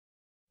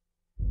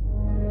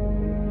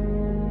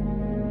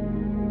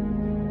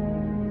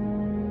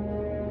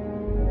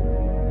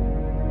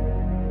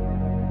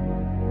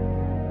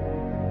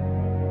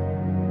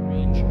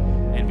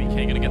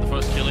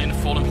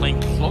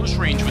close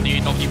range with the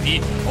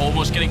AWP.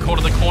 Almost getting caught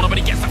in the corner, but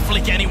he gets the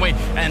flick anyway.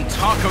 And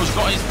Taco's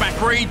got his back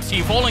raid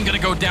team. Fallen gonna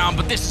go down,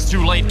 but this is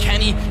too late.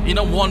 Kenny in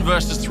a 1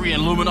 versus 3,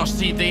 and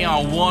Luminosity, they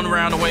are 1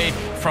 round away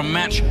from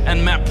match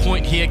and map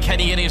point here.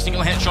 Kenny getting a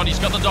single headshot. He's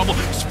got the double.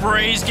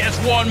 Sprays, gets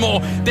 1 more.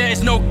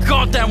 There's no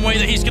goddamn way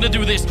that he's gonna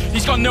do this.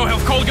 He's got no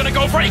health. Cole gonna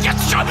go for it. He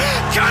gets shot.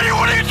 Kenny,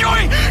 what are you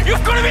doing?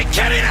 You've got to be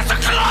kidding. That's a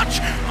clutch.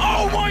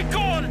 Oh my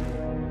god.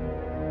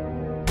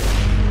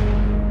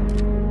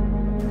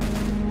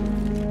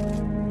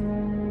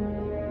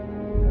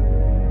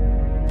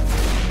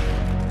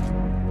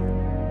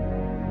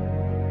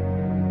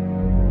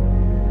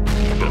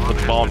 Put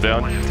the bomb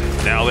down.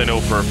 Now they know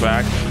for a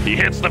fact. He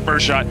hits the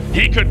first shot.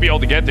 He could be able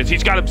to get this.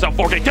 He's got himself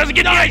 4K. Doesn't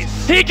get the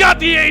ace. He got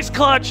the ace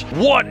clutch.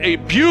 What a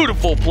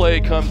beautiful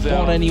play comes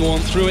out. Spot anyone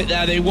through it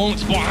there. They won't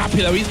spot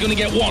Happy though. He's going to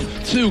get 1,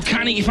 2.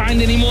 Can he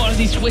find any more as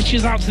he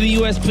switches out to the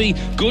USP?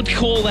 Good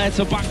call there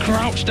to back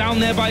crouch down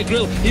there by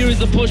Grill. Here is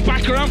the push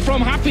back around from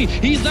Happy.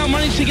 He's now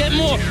managed to get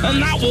more,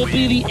 and that will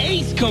be the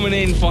ace coming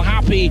in for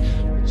Happy.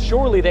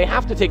 Surely they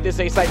have to take this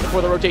A site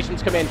before the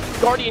rotations come in.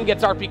 Guardian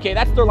gets RPK.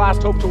 That's their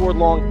last hope toward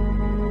long.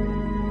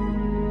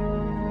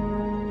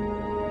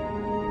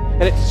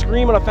 And it's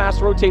Scream on a fast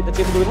rotate that's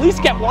able to at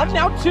least get 1,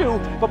 now 2,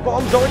 but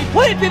Bomb's already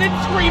planted,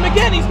 and Scream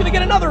again, he's gonna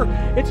get another.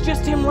 It's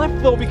just him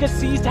left though, because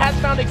Seized has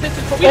found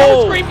existence, but we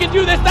know Scream can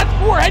do this. That's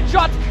 4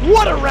 headshots.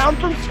 What a round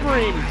from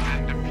Scream.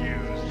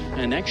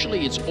 And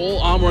actually, it's all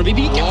armor on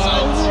VP. He gets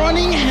a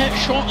running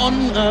headshot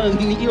on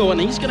Neo, and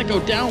he's going to go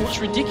down. What's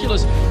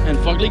ridiculous. And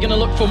Fugly going to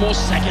look for more.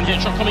 Second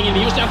headshot coming in.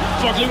 He was down.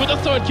 Fugly with the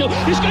 3rd kill.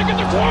 He's going to get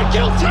the 4th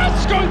kill.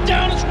 Taz going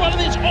down as well, and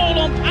it's all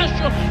on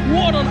Pasture.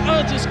 What on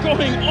earth is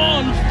going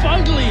on?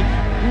 Fugly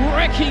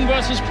wrecking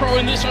versus Pro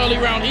in this early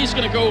round. He's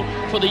going to go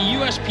for the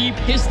USP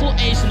pistol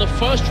ace in the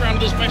first round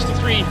of this best of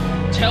 3.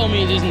 Tell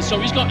me it isn't. So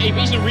he's got AP.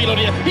 He's going to reload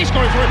here. He's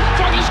going for it.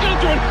 Fugly's going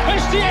to do it.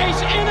 It's the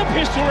ace in a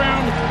pistol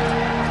round.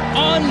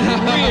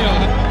 Unreal.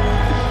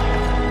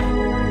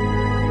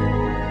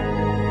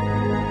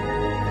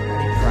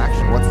 Any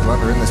traction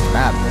whatsoever in this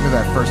map. Into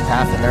that first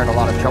half, and they're in a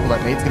lot of trouble.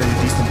 That mate's going to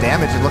do decent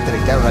damage, and looked at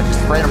it down. I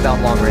just sprayed him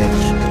down long range.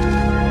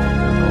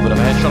 A bit of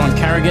a headshot on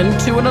Carrigan,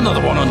 2 and another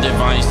one on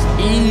Device.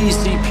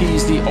 Easy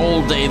peasy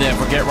all day there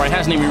for Get Right.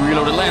 Hasn't even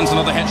reloaded. Lands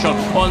another headshot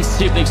on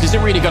Sibnix. Is it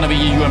really going to be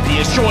a UMP?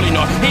 It's surely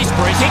not. He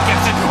sprays, he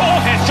gets it.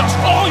 All headshots,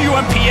 all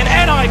UMP and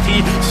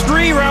NIP.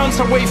 3 rounds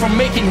away from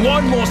making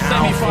 1 more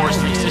semi-final. Forrest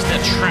is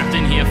they're trapped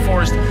in here.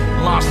 Forrest,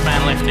 last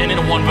man left in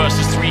a 1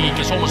 versus 3.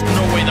 There's almost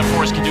no way that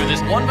Forrest can do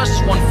this. 1 versus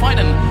 1 fight,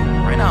 and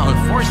right now,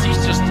 Forrest, he's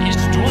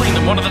dueling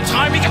them one at a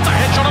time. He gets a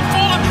headshot on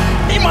Fallen.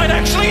 He might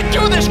actually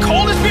do this.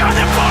 Cole is behind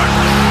that bar.